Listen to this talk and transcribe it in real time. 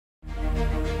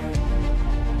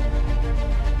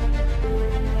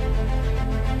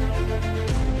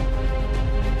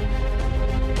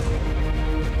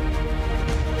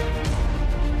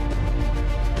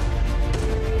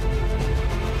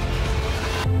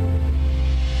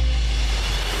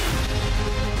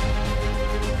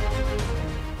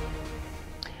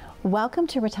Welcome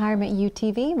to Retirement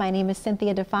UTV. My name is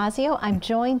Cynthia DeFazio. I'm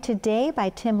joined today by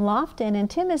Tim Lofton, and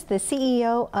Tim is the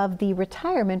CEO of the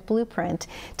Retirement Blueprint.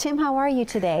 Tim, how are you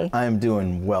today? I am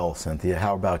doing well, Cynthia.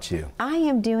 How about you? I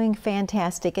am doing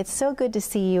fantastic. It's so good to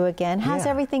see you again. How's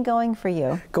everything going for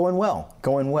you? Going well.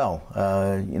 Going well.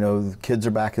 You know, the kids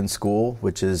are back in school,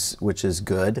 which is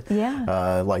good.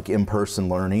 Yeah. Like in-person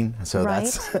learning. So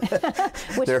that's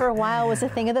which for a while was a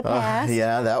thing of the past.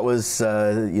 Yeah, that was.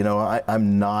 You know,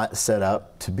 I'm not set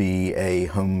up to be a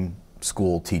home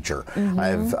school teacher.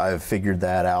 I've figured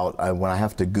that out. When I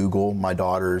have to Google my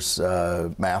daughter's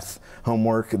math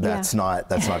homework, that's not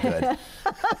good.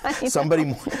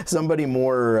 somebody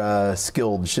more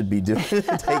skilled should be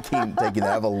taking that. I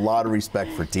have a lot of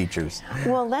respect for teachers.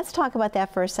 Well, let's talk about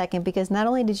that for a second, because not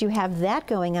only did you have that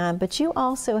going on, but you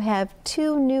also have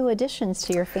 2 new additions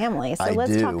to your family. So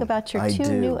let's talk about your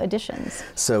 2 new additions.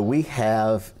 So we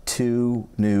have 2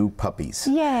 new puppies.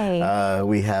 Yay!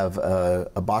 We have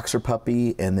a boxer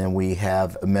puppy, and then we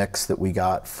have a mix that we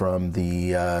got from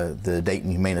the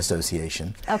Dayton Humane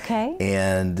Association. Okay.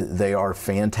 And they are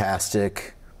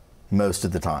fantastic most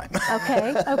of the time.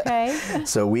 Okay.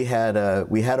 So we had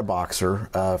a boxer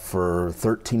for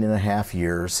 13 and a half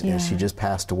years, and she just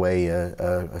passed away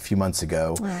a few months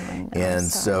ago. And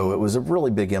so it was a really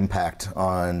big impact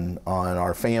on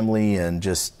our family, and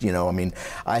just, you know, I mean,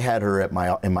 I had her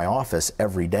in my office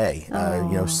every day,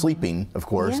 you know, sleeping, of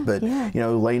course, but you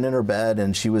know, laying in her bed,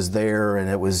 and she was there, and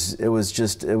it was a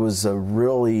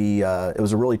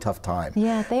really tough time.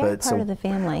 Yeah, they are part of the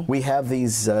family. We have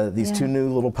these 2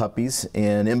 new little puppies,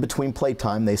 and in between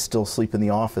playtime they still sleep in the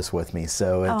office with me,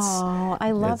 so it's I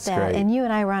love that. Great. And you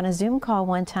and I were on a Zoom call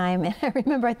one time, and I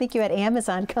remember, I think you had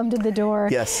Amazon come to the door.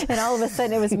 Yes. And all of a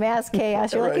sudden it was mass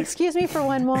chaos. You're like, excuse me for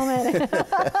one moment.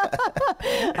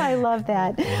 I love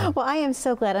that. Well, I am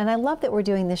so glad, and I love that we're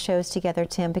doing the shows together,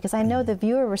 Tim, because I know the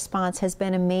viewer response has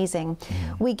been amazing.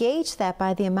 We gauge that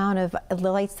by the amount of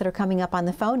lights that are coming up on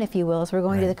the phone, if you will, as we're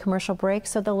going to the commercial break.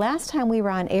 So the last time we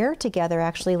were on air together,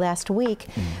 actually last week,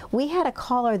 we had a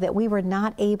caller that we were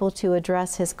not able to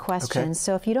address his questions.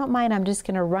 So if you don't mind, I'm just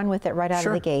going to run with it right out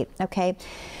of the gate. Okay.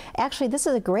 Actually, this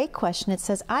is a great question. It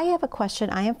says, I have a question.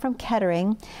 I am from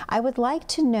Kettering. I would like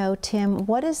to know, Tim,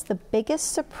 what is the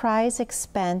biggest surprise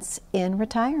expense in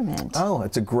retirement? Oh,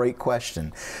 it's a great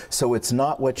question. So it's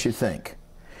not what you think.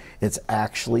 It's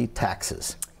actually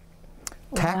taxes.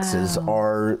 Taxes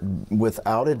are,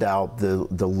 without a doubt,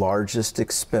 the largest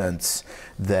expense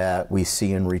that we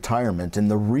see in retirement. And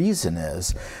the reason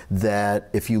is that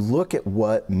if you look at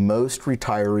what most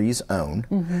retirees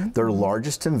own, their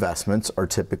largest investments are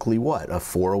typically what? A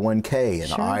 401k,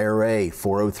 an IRA,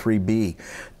 403b,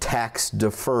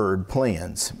 tax-deferred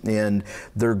plans. And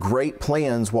they're great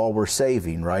plans while we're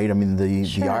saving, right? I mean, the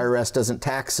IRS doesn't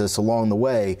tax us along the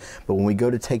way, but when we go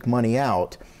to take money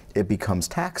out, it becomes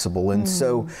taxable. And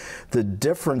so the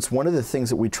difference, one of the things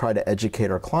that we try to educate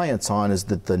our clients on, is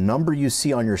that the number you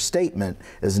see on your statement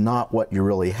is not what you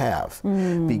really have.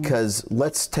 Because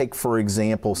let's take, for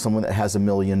example, someone that has $1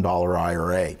 million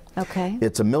IRA. Okay.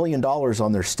 It's $1 million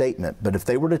on their statement, but if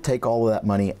they were to take all of that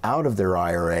money out of their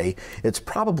IRA, it's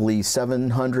probably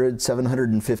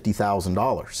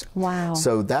 $750,000. Wow.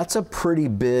 So that's a pretty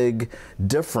big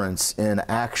difference in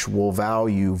actual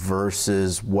value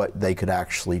versus what they could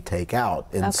actually take out.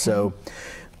 And so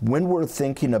when we're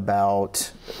thinking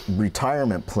about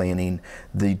retirement planning,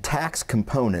 the tax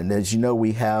component, as you know,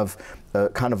 we have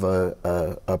kind of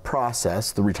a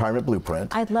process, the Retirement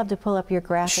Blueprint. I'd love to pull up your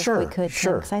graph if we could,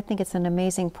 because I think it's an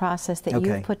amazing process that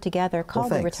you've put together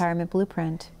called the Retirement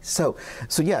Blueprint. So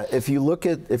yeah, if you look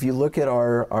at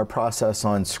our process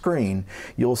on screen,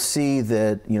 you'll see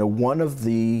that, you know, one of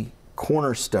the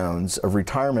cornerstones of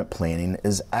retirement planning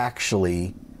is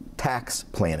actually tax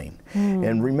planning.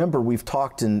 And remember, we've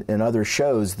talked in other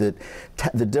shows that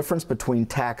the difference between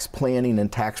tax planning and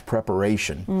tax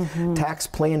preparation. Tax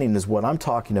planning is what I'm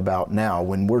talking about now,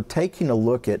 when we're taking a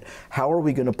look at how are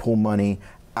we going to pull money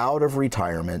out of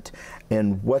retirement,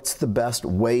 and what's the best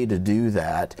way to do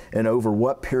that, and over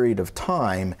what period of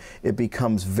time. It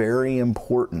becomes very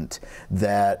important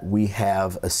that we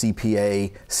have a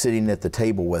CPA sitting at the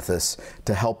table with us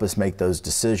to help us make those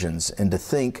decisions, and to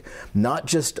think not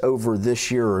just over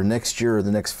this year or next year or the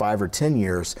next 5 or 10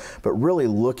 years, but really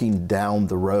looking down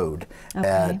the road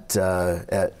at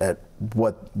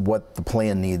what the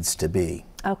plan needs to be.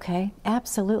 Okay,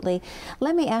 absolutely.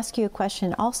 Let me ask you a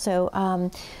question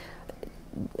also.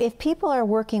 If people are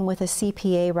working with a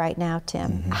CPA right now,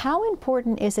 Tim, how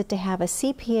important is it to have a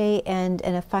CPA and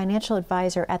a financial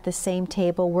advisor at the same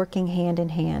table working hand in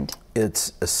hand?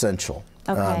 It's essential.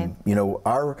 Okay. You know,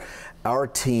 our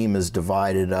team is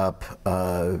divided up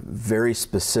very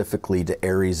specifically to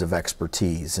areas of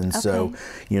expertise. And so,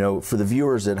 you know, for the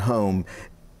viewers at home,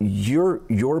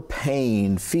 you're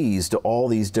paying fees to all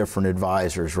these different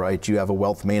advisors, right? You have a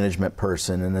wealth management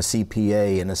person and a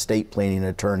CPA and a estate planning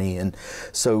attorney, and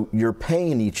so you're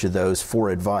paying each of those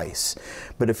for advice.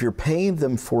 But if you're paying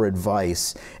them for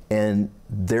advice and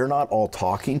they're not all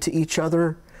talking to each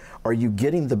other, are you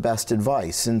getting the best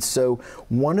advice? And so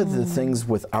one of the things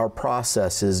with our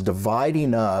process is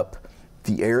dividing up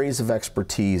the areas of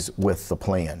expertise with the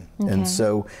plan. And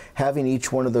so having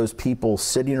each one of those people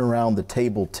sitting around the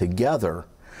table together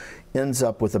ends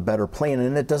up with a better plan,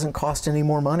 and it doesn't cost any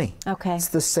more money. Okay. It's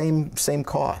the same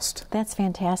cost. That's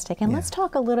fantastic. And let's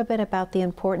talk a little bit about the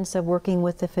importance of working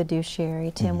with the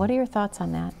fiduciary. Tim, what are your thoughts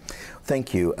on that?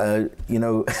 Thank you. You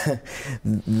know,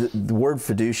 the word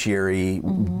fiduciary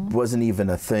wasn't even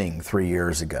a thing 3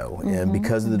 years ago. And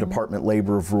because of the Department of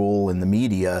Labor rule and the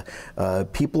media,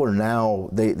 people are now,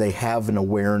 they have an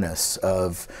awareness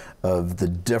of the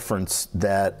difference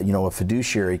that, you know, a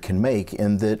fiduciary can make,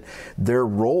 and that their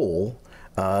role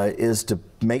is to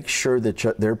make sure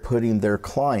that they're putting their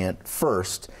client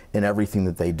first in everything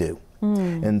that they do.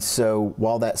 And so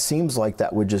while that seems like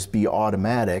that would just be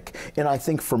automatic, and I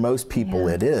think for most people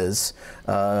it is,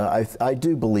 I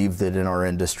do believe that in our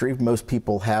industry, most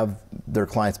people have their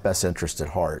client's best interest at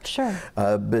heart. Sure.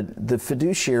 But the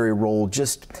fiduciary role,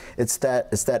 it's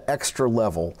that extra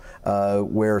level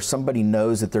where somebody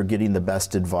knows that they're getting the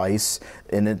best advice,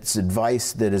 and it's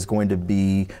advice that is going to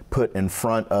be put in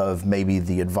front of maybe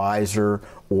the advisor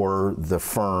or the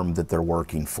firm that they're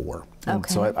working for. And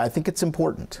so I think it's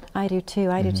important. I do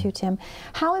too. I do too, Tim.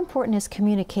 How important is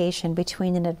communication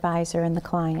between an advisor and the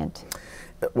client?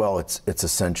 Well, it's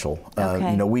essential.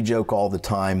 You know, we joke all the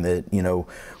time that, you know,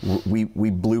 we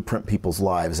blueprint people's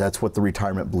lives. That's what the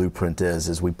retirement blueprint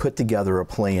is we put together a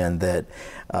plan that,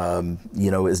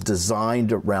 you know, is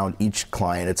designed around each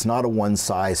client. It's not a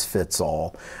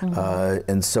one-size-fits-all.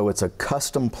 And so it's a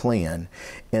custom plan.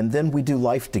 And then we do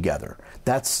life together.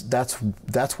 That's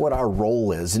what our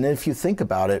role is. And if you think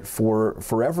about it,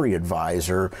 for every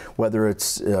advisor, whether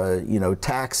it's you know,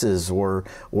 taxes or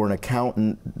an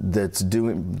accountant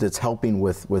that's helping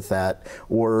with that,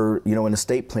 or, you know, an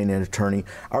estate planning attorney,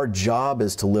 our job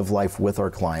is to live life with our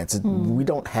clients. We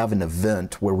don't have an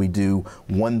event where we do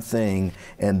one thing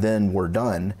and then we're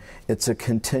done. It's a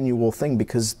continual thing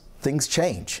because things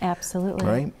change. Absolutely.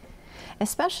 Right?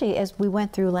 Especially as we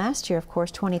went through last year, of course,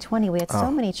 2020, we had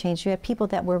so many changes. You had people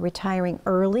that were retiring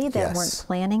early that weren't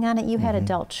planning on it. You had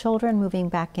adult children moving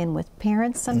back in with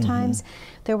parents sometimes.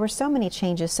 There were so many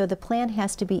changes, so the plan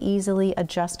has to be easily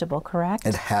adjustable, correct?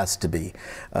 It has to be.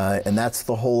 And that's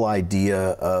the whole idea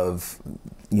of,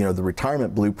 you know, the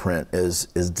retirement blueprint is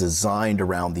designed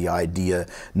around the idea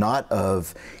not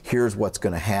of here's what's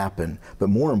going to happen, but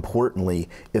more importantly,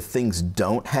 if things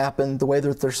don't happen the way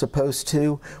that they're supposed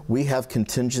to, we have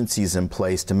contingencies in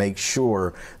place to make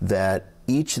sure that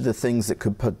each of the things that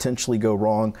could potentially go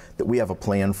wrong, that we have a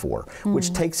plan for,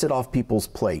 which takes it off people's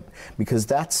plate, because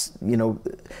that's, you know,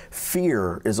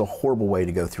 fear is a horrible way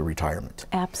to go through retirement.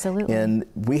 Absolutely. And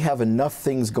we have enough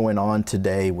things going on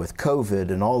today with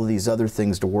COVID and all of these other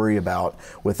things to worry about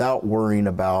without worrying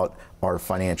about our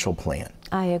financial plan.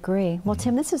 I agree. Well,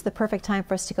 Tim, this is the perfect time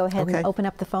for us to go ahead and open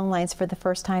up the phone lines for the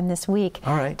first time this week.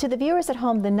 All right. To the viewers at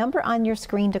home, the number on your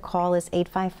screen to call is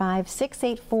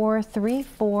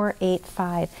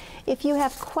 855-684-3485. If you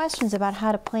have questions about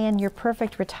how to plan your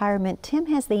perfect retirement, Tim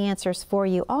has the answers for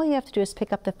you. All you have to do is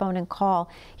pick up the phone and call.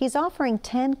 He's offering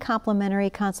 10 complimentary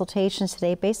consultations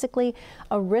today, basically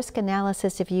a risk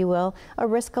analysis, if you will, a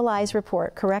Riskalyze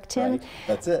report. Correct, Tim? Right.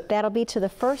 That's it. That'll be to the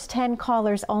first 10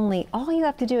 callers only. All you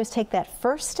have to do is take that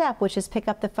first step, which is pick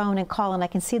up the phone and call, and I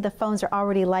can see the phones are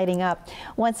already lighting up.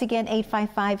 Once again,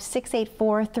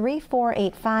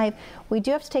 855-684-3485. We do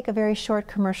have to take a very short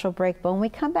commercial break, but when we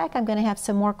come back, I'm going to have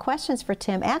some more questions for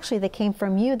Tim, actually that came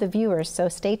from you, the viewers, so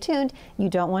stay tuned. You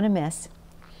don't want to miss.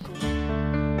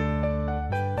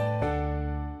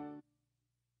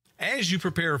 As you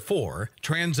prepare for,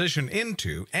 transition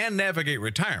into, and navigate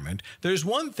retirement, there's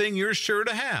one thing you're sure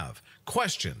to have: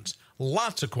 questions.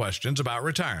 Lots of questions about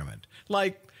retirement.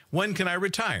 Like, when can I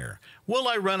retire? Will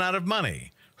I run out of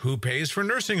money? Who pays for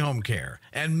nursing home care?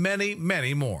 And many,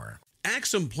 many more.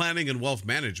 Axum Planning and Wealth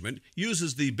Management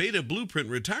uses the Beta Blueprint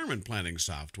retirement planning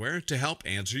software to help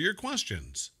answer your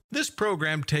questions. This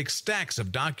program takes stacks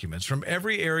of documents from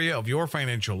every area of your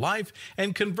financial life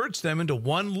and converts them into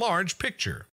one large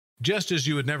picture. Just as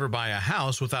you would never buy a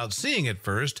house without seeing it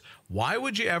first, why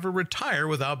would you ever retire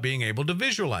without being able to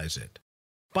visualize it?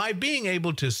 By being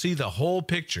able to see the whole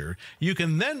picture, you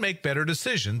can then make better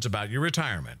decisions about your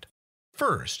retirement.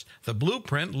 First, the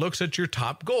blueprint looks at your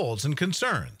top goals and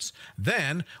concerns.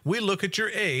 Then, we look at your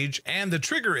age and the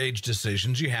trigger age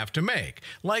decisions you have to make,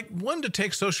 like when to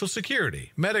take Social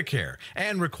Security, Medicare,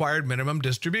 and required minimum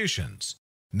distributions.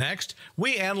 Next,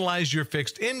 we analyze your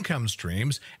fixed income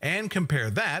streams and compare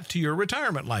that to your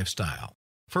retirement lifestyle.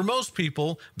 For most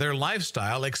people, their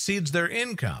lifestyle exceeds their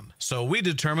income, so we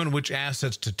determine which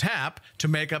assets to tap to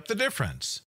make up the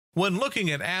difference. When looking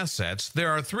at assets,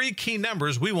 there are 3 key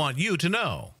numbers we want you to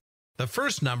know. The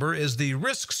first number is the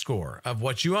risk score of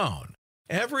what you own.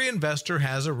 Every investor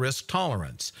has a risk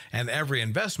tolerance, and every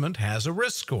investment has a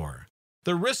risk score.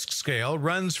 The risk scale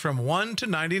runs from 1 to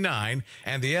 99,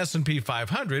 and the S&P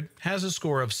 500 has a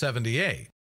score of 78.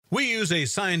 We use a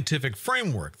scientific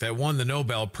framework that won the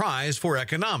Nobel Prize for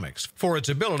Economics for its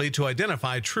ability to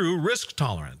identify true risk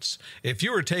tolerance. If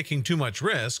you are taking too much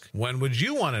risk, when would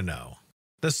you want to know?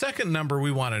 The second number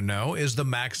we want to know is the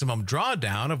maximum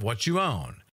drawdown of what you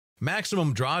own.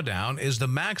 Maximum drawdown is the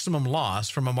maximum loss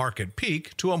from a market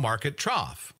peak to a market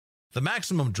trough. The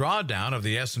maximum drawdown of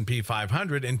the S&P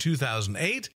 500 in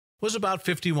 2008 was about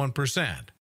 51%.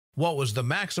 What was the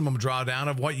maximum drawdown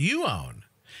of what you own?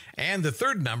 And the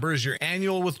third number is your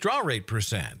annual withdrawal rate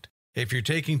percent. If you're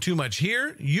taking too much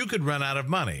here, you could run out of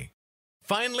money.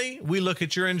 Finally, we look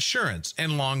at your insurance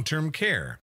and long-term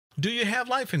care. Do you have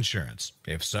life insurance?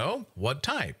 If so, what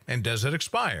type, and does it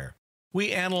expire?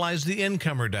 We analyze the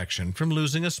income reduction from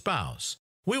losing a spouse.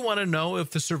 We want to know if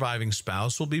the surviving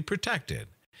spouse will be protected.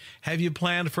 Have you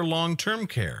planned for long-term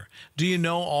care? Do you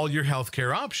know all your health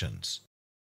care options?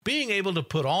 Being able to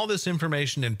put all this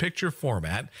information in picture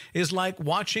format is like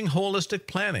watching holistic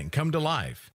planning come to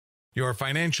life. Your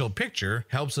financial picture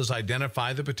helps us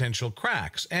identify the potential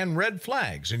cracks and red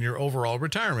flags in your overall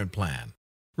retirement plan.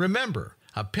 Remember,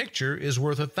 a picture is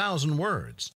worth 1,000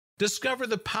 words. Discover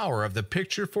the power of the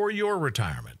picture for your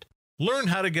retirement. Learn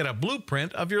how to get a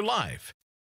blueprint of your life.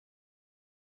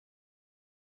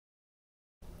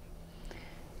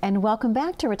 And welcome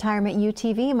back to Retirement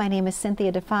UTV. My name is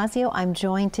Cynthia DeFazio. I'm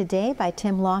joined today by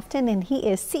Tim Lofton, and he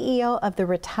is CEO of the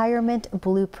Retirement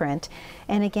Blueprint.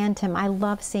 And again, Tim, I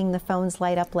love seeing the phones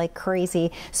light up like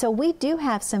crazy. So we do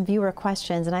have some viewer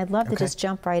questions, and I'd love to just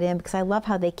jump right in because I love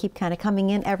how they keep kind of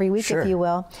coming in every week, if you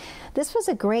will. This was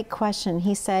a great question.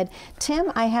 He said,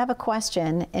 Tim, I have a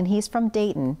question, and he's from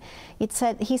Dayton. He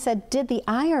said, did the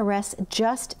IRS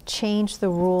just change the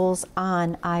rules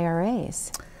on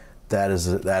IRAs? That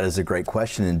is a great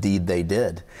question. Indeed, they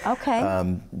did. Okay.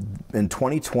 In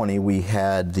 2020, we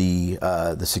had the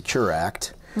Secure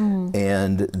Act,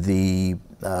 and the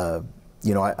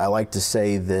I like to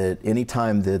say that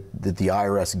anytime that the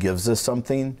IRS gives us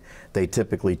something, they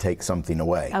typically take something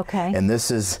away. Okay. And this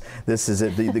is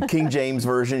it. The King James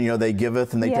version. They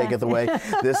giveth and they taketh away.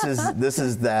 This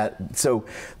is that. So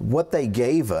what they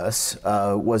gave us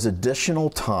was additional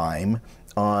time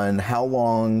on how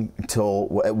long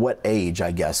till at what age,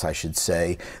 I guess I should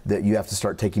say, that you have to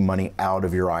start taking money out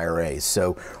of your IRAs.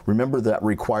 So remember that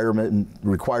required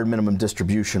minimum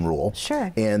distribution rule.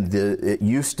 Sure. And it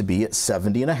used to be at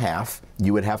 70 and a half.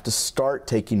 You would have to start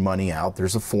taking money out.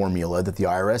 There's a formula that the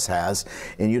IRS has,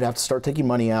 and you'd have to start taking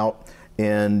money out,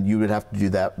 and you would have to do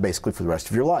that basically for the rest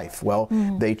of your life. Well,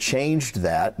 they changed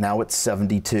that. Now it's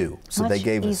 72. So they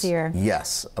gave us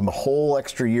a whole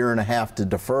extra year and a half to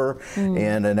defer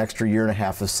and an extra year and a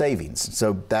half of savings.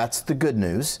 So that's the good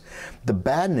news. The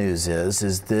bad news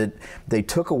is that they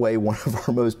took away one of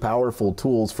our most powerful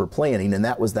tools for planning, and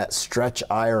that was that stretch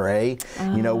IRA,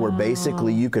 where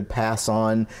basically you could pass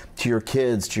on to your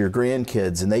kids, to your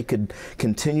grandkids, and they could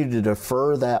continue to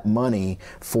defer that money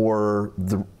for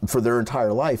their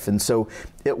entire life. And so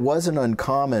it wasn't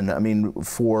uncommon, I mean,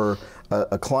 for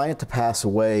a client to pass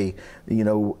away,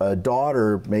 a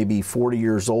daughter maybe 40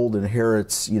 years old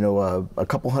inherits, a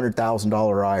couple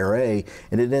 $100,000 IRA,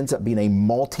 and it ends up being a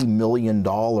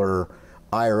multi-million-dollar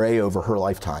IRA over her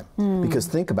lifetime. Because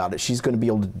think about it, she's going to be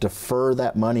able to defer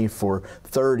that money for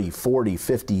 30, 40,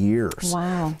 50 years.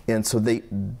 Wow. And so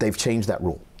they've changed that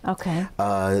rule. Okay.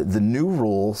 The new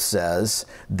rule says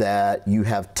that you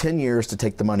have 10 years to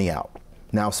take the money out.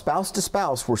 Now, spouse to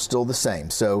spouse, we're still the same.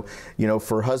 So,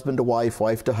 for husband to wife,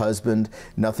 wife to husband,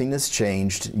 nothing has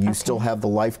changed. You still have the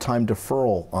lifetime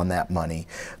deferral on that money.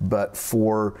 But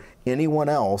for anyone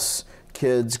else,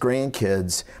 kids,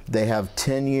 grandkids, they have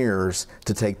 10 years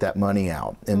to take that money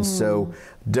out. And so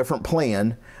different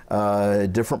plan,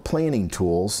 different planning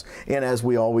tools. And as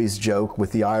we always joke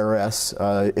with the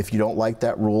IRS, if you don't like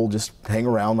that rule, just hang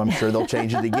around. I'm sure they'll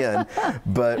change it again.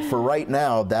 But for right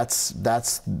now, that's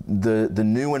the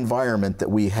new environment that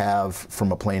we have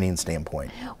from a planning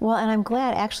standpoint. Well, and I'm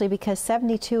glad actually, because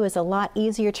 72 is a lot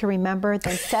easier to remember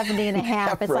than 70 and a half.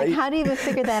 Yeah, it's right? like, how do you even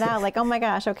figure that out? Like, oh my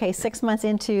gosh, okay, 6 months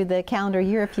into the calendar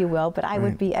year, if you will, but I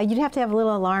would be, you'd have to have a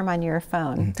little alarm on your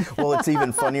phone. Well, it's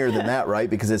even funnier than that, right?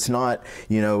 Because it's not,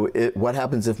 you know, what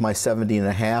happens if my 70 and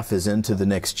a half is into the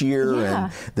next year? Yeah.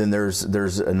 And then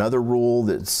there's another rule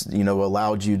that's, you know,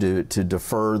 allowed you to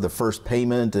defer the first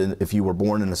payment, and if you were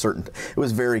born in a certain, it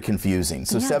was very confusing.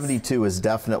 So Yes. 72 is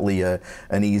definitely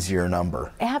an easier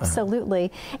number.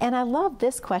 Absolutely. And I love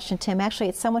this question, Tim. Actually,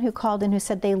 it's someone who called in who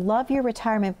said they love your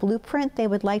retirement blueprint. They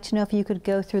would like to know if you could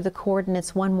go through the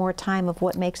coordinates one more time of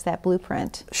what makes that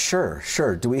blueprint. Sure.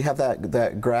 Do we have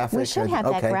that graphic? We should have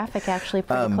that graphic actually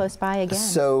pretty close by again.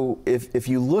 So if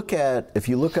you look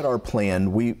at our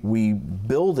plan, we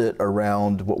build it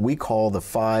around what we call the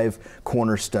 5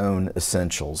 cornerstone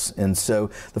essentials. And so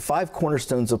the 5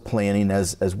 cornerstones of planning,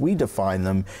 as we define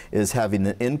them, is having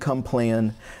an income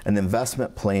plan, an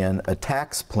investment plan, a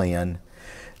tax plan,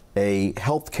 a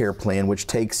health care plan, which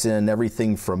takes in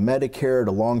everything from Medicare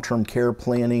to long-term care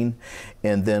planning,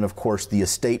 and then of course the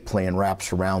estate plan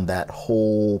wraps around that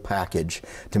whole package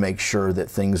to make sure that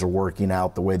things are working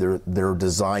out the way they're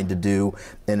designed to do.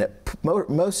 And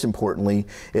most importantly,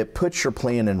 it puts your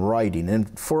plan in writing.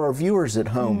 And for our viewers at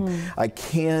home, I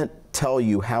can't tell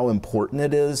you how important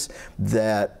it is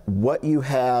that what you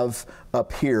have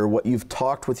up here, what you've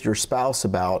talked with your spouse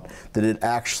about, that it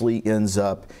actually ends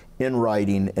up in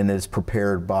writing and is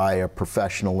prepared by a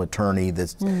professional attorney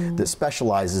that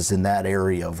specializes in that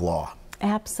area of law.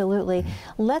 Absolutely.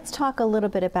 Let's talk a little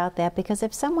bit about that, because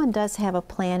if someone does have a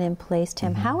plan in place,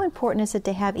 Tim, how important is it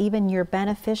to have even your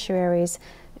beneficiaries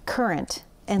current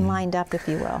and lined up, if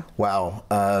you will? Wow.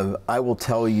 I will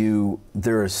tell you,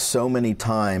 there are so many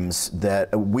times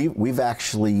that we've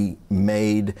actually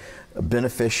made a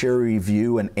beneficiary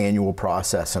review an annual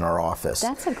process in our office.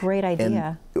 That's a great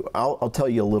idea. And I'll tell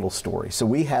you a little story. So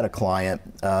we had a client,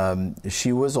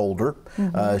 she was older,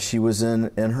 she was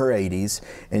in her 80s,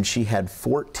 and she had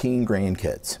 14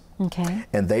 grandkids. Okay.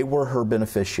 And they were her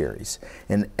beneficiaries.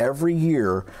 And every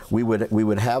year we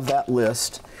would have that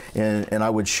list, and I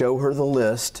would show her the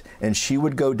list, and she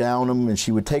would go down them, and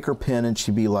she would take her pen and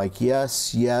she'd be like,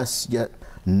 yes, yes, yes.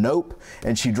 Nope,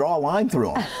 and she'd draw a line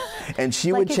through them, and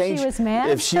she would change if she was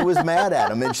mad? If she was mad at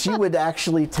them, and she would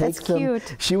actually take That's them.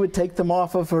 cute. She would take them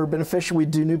off of her beneficiary. We'd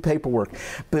do new paperwork,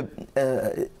 but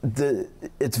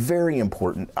it's very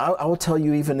important. I will tell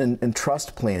you, even in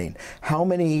trust planning, how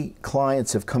many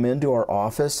clients have come into our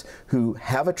office who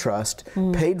have a trust,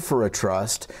 paid for a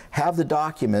trust, have the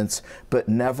documents, but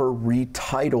never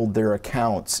retitled their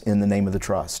accounts in the name of the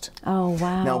trust. Oh,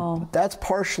 wow. Now, that's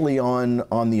partially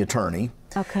on the attorney.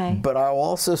 Okay. But I'll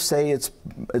also say it's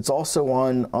also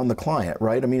on the client,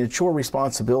 right? I mean, it's your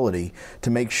responsibility to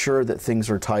make sure that things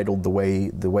are titled the way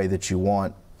that you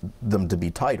want them to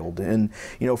be titled. And,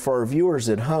 you know, for our viewers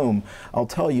at home, I'll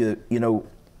tell you, you know,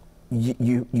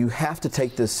 you have to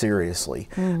take this seriously.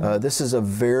 This is a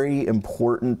very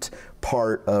important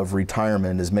part of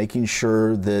retirement, is making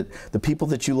sure that the people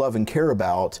that you love and care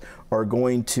about are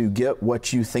going to get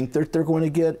what you think they're going to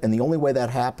get, and the only way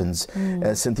that happens,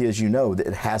 as Cynthia, as you know, that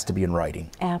it has to be in writing.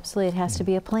 Absolutely, it has to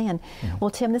be a plan. Well,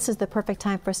 Tim, this is the perfect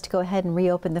time for us to go ahead and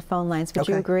reopen the phone lines. Would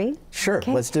you agree? Sure,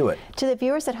 okay. Let's do it. To the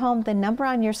viewers at home, the number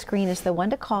on your screen is the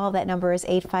one to call. That number is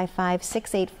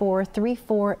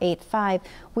 855-684-3485.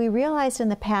 We realized in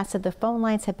the past that the phone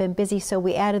lines have been busy, so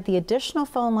we added the additional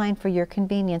phone line for your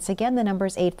convenience. Again, the number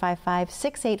is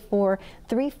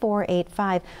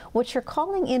 855-684-3485. What you're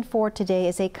calling in for today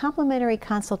is a complimentary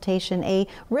consultation, a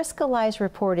risk-analyzed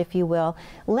report, if you will.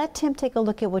 Let Tim take a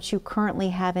look at what you currently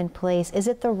have in place. Is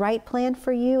it the right plan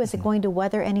for you? Is it going to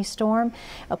weather any storm?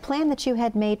 A plan that you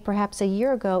had made perhaps a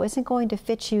year ago isn't going to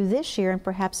fit you this year and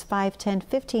perhaps 5, 10,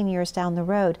 15 years down the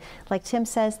road. Like Tim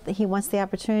says, that he wants the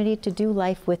opportunity to do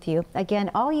life with you. Again,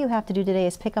 all you have to do today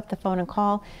is pick up the phone and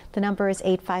call. The number is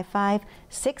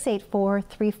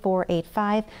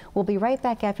 855-684-3485. We'll be right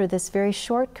back after this very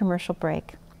short commercial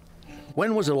break.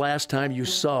 When was the last time you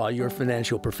saw your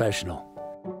financial professional?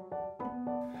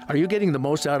 Are you getting the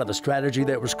most out of the strategy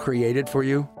that was created for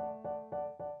you?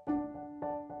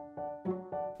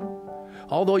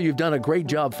 Although you've done a great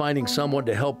job finding someone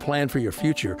to help plan for your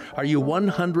future, are you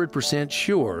 100%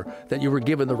 sure that you were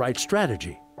given the right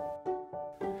strategy?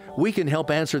 we can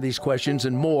help answer these questions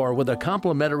and more with a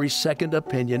complimentary second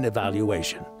opinion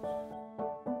evaluation.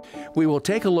 We will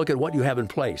take a look at what you have in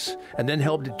place and then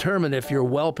help determine if you're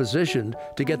well positioned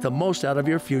to get the most out of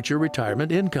your future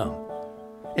retirement income.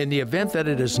 In the event that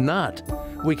it is not,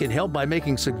 we can help by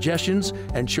making suggestions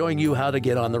and showing you how to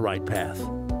get on the right path.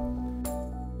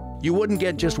 You wouldn't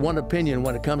get just one opinion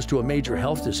when it comes to a major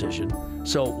health decision,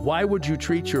 so why would you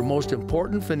treat your most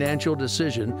important financial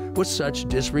decision with such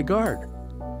disregard?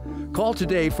 Call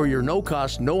today for your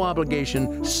no-cost,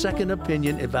 no-obligation second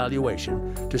opinion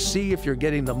evaluation to see if you're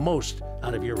getting the most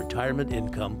out of your retirement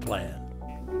income plan.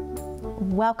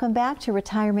 Welcome back to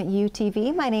Retirement U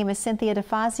TV. My name is Cynthia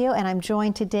DeFazio, and I'm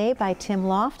joined today by Tim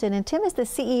Lofton. And Tim is the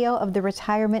CEO of the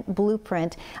Retirement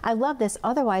Blueprint. I love this.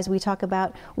 Otherwise, we talk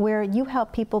about where you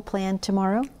help people plan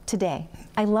tomorrow, today.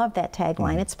 I love that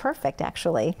tagline. It's perfect,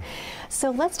 actually. So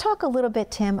let's talk a little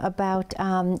bit, Tim, about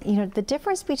the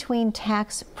difference between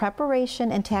tax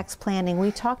preparation and tax planning. We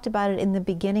talked about it in the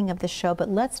beginning of the show, but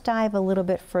let's dive a little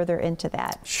bit further into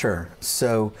that. Sure.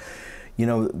 So,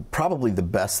 probably the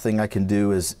best thing I can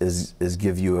do is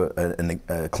give you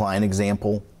a client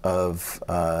example of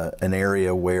an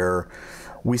area where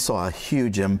we saw a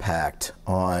huge impact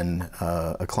on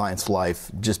a client's life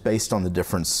just based on the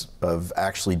difference of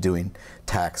actually doing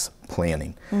tax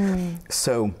planning.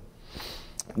 So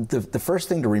the first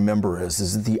thing to remember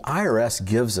is the IRS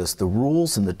gives us the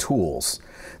rules and the tools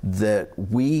that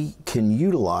we can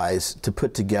utilize to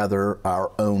put together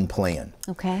our own plan.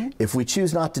 Okay. If we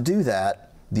choose not to do that,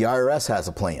 the IRS has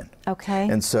a plan. Okay.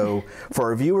 And so for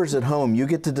our viewers at home, you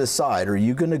get to decide, are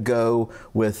you going to go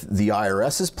with the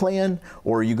IRS's plan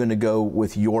or are you going to go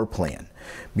with your plan?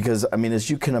 Because, I mean, as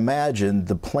you can imagine,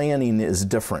 the planning is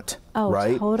different,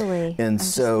 right? Oh, totally. And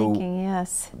so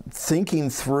yes. Thinking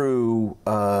through,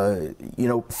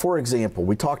 for example,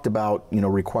 we talked about,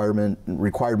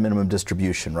 required minimum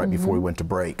distribution right before we went to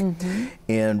break.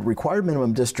 And required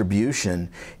minimum distribution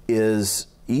is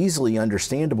easily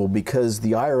understandable because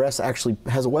the IRS actually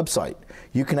has a website.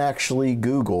 You can actually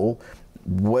Google,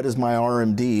 what is my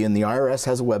RMD? And the IRS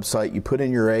has a website. You put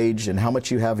in your age and how much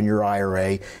you have in your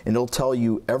IRA, and it'll tell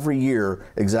you every year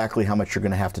exactly how much you're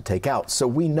going to have to take out. So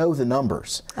we know the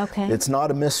numbers. Okay. It's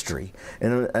not a mystery.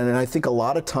 And I think a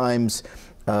lot of times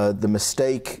the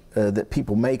mistake that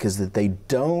people make is that they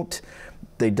don't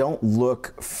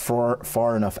look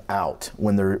far enough out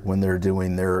when they're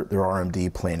doing their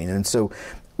RMD planning. And so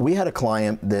we had a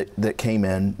client that came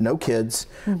in, no kids.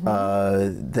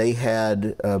 They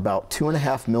had about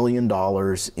 $2.5 million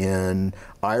in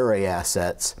IRA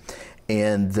assets,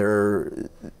 and their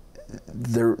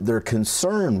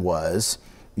concern was,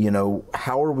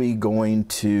 how are we going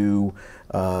to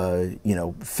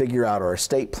figure out our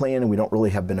estate plan, and we don't really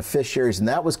have beneficiaries, and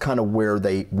that was kind of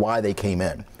why they came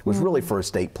in. It was really for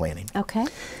estate planning. Okay.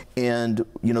 And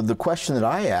the question that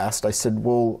I asked, I said,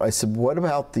 what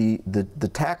about the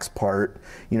tax part?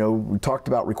 We talked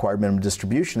about required minimum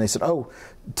distribution. They said, oh,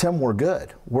 Tim, we're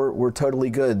good. We're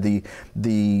totally good.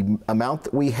 The amount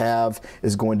that we have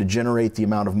is going to generate the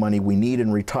amount of money we need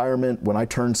in retirement. When I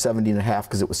turned 70 and a half,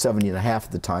 because it was 70 and a half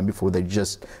at the time before they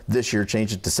just this year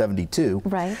changed it to 72.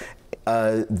 Right.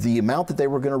 The amount that they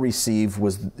were going to receive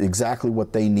was exactly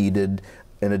what they needed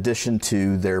in addition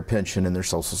to their pension and their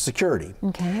Social Security.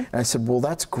 Okay. And I said, well,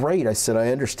 that's great. I said, I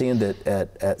understand that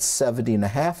at 70 and a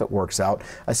half it works out.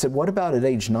 I said, what about at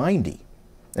age 90?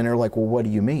 And they're like, well, what do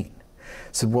you mean?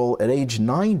 I said, well, at age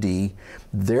 90,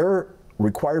 their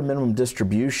required minimum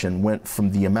distribution went from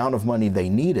the amount of money they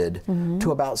needed to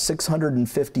about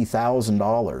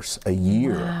 $650,000 a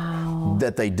year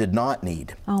that they did not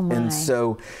need. Oh my. And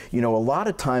so, a lot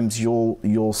of times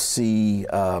you'll see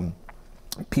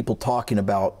people talking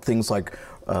about things like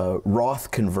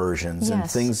Roth conversions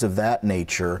and things of that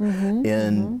nature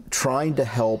in trying to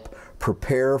help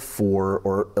prepare for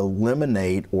or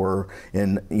eliminate, or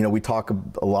we talk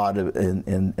a lot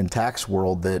in tax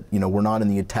world that we're not in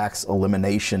the tax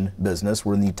elimination business,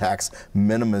 we're in the tax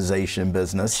minimization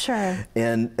business. Sure.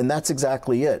 And that's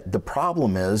exactly it. The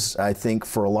problem is, I think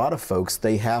for a lot of folks,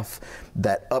 they have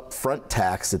that upfront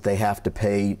tax that they have to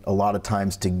pay a lot of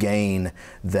times to gain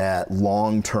that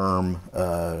long-term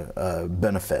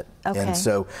benefit. Okay. And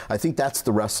so I think that's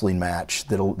the wrestling match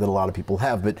that a lot of people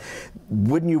have. But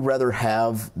wouldn't you rather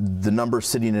have the number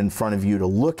sitting in front of you to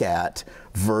look at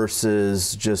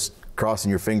versus just crossing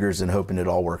your fingers and hoping it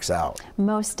all works out?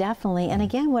 Most definitely. And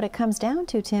again, what it comes down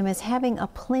to, Tim, is having a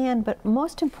plan, but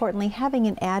most importantly, having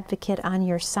an advocate on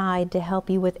your side to help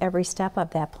you with every step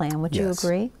of that plan. Would you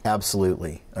agree?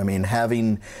 Absolutely. I mean,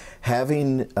 having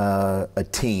a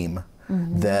team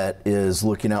that is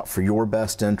looking out for your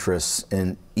best interests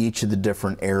in each of the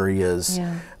different areas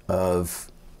of,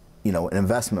 you know, an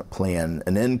investment plan,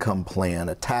 an income plan,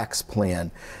 a tax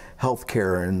plan,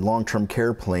 healthcare and long-term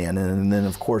care plan, and then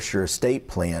of course your estate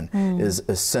plan is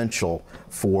essential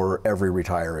for every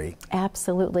retiree.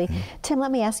 Absolutely. Tim, let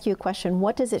me ask you a question.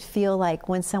 What does it feel like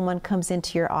when someone comes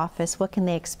into your office? What can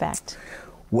they expect?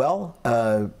 Well,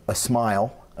 a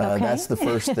smile. That's the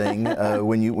first thing.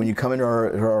 When you come into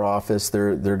our office,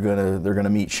 they're gonna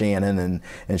meet Shannon,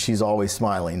 and she's always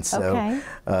smiling. So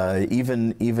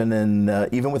even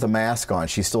with a mask on,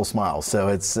 she still smiles.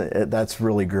 So that's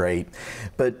really great.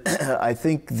 But I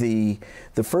think the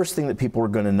first thing that people are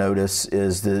going to notice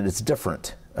is that it's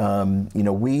different. You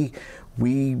know, we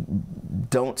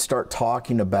don't start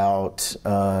talking about,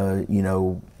 you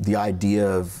know, the idea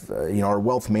of, you know, our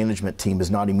wealth management team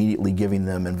is not immediately giving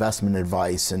them investment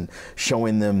advice and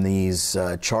showing them these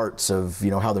charts of, you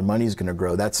know, how their money is going to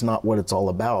grow. That's not what it's all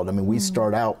about. I mean, we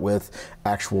start out with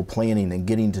actual planning and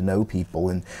getting to know people.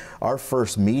 And our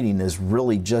first meeting is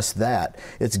really just that.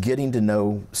 It's getting to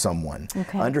know someone,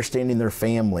 understanding their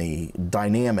family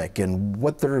dynamic and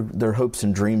what their hopes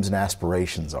and dreams and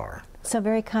aspirations are. So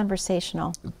very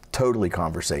conversational. Totally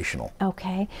conversational.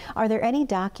 Okay. Are there any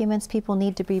documents people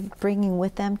need to be bringing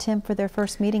with them, Tim, for their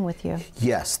first meeting with you?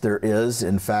 Yes, there is.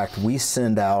 In fact, we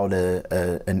send out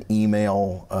an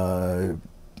email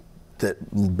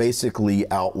that basically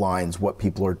outlines what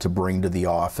people are to bring to the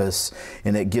office,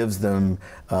 and it gives them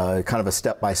kind of a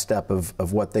step-by-step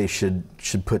of what they should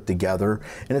put together.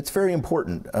 And it's very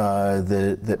important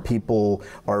that people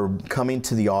are coming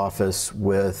to the office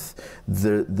with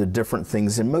the different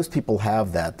things, and most people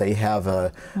have that. They have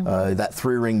that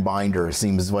 3-ring binder,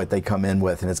 seems what they come in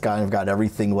with, and it's kind of got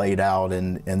everything laid out,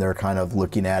 and they're kind of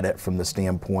looking at it from the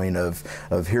standpoint of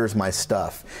here's my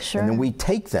stuff. Sure. And then we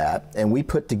take that and we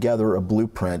put together a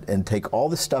blueprint and take all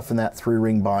the stuff in that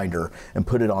 3-ring binder and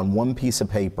put it on one piece of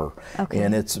paper.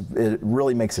 And it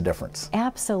really makes a difference.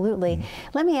 Absolutely.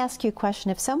 Let me ask you a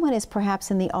question. If someone is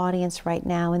perhaps in the audience right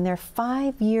now and they're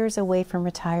 5 years away from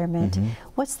retirement,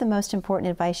 what's the most important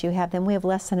advice you have them? We have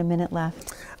less than a minute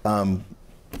left.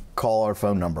 Call our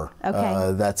phone number.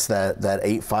 That's that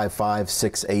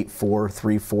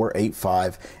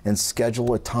 855-684-3485, and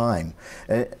schedule a time.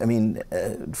 I mean,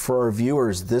 for our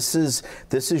viewers, this is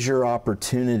your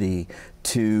opportunity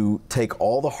to take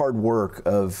all the hard work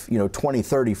of 20,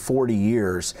 30, 40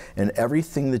 years and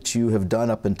everything that you have done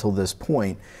up until this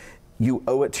point. You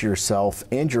owe it to yourself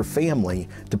and your family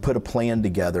to put a plan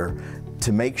together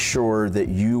to make sure that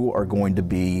you are going to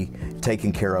be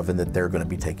taken care of and that they're going to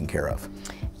be taken care of.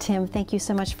 Tim, thank you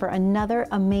so much for another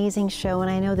amazing show,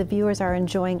 and I know the viewers are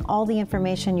enjoying all the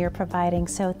information you're providing,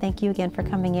 so thank you again for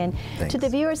coming in. Thanks. To the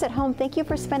viewers at home, thank you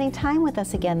for spending time with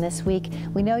us again this week.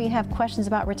 We know you have questions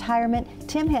about retirement.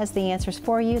 Tim has the answers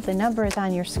for you. The number is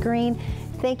on your screen.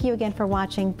 Thank you again for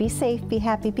watching. Be safe, be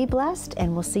happy, be blessed,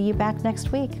 and we'll see you back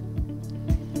next week.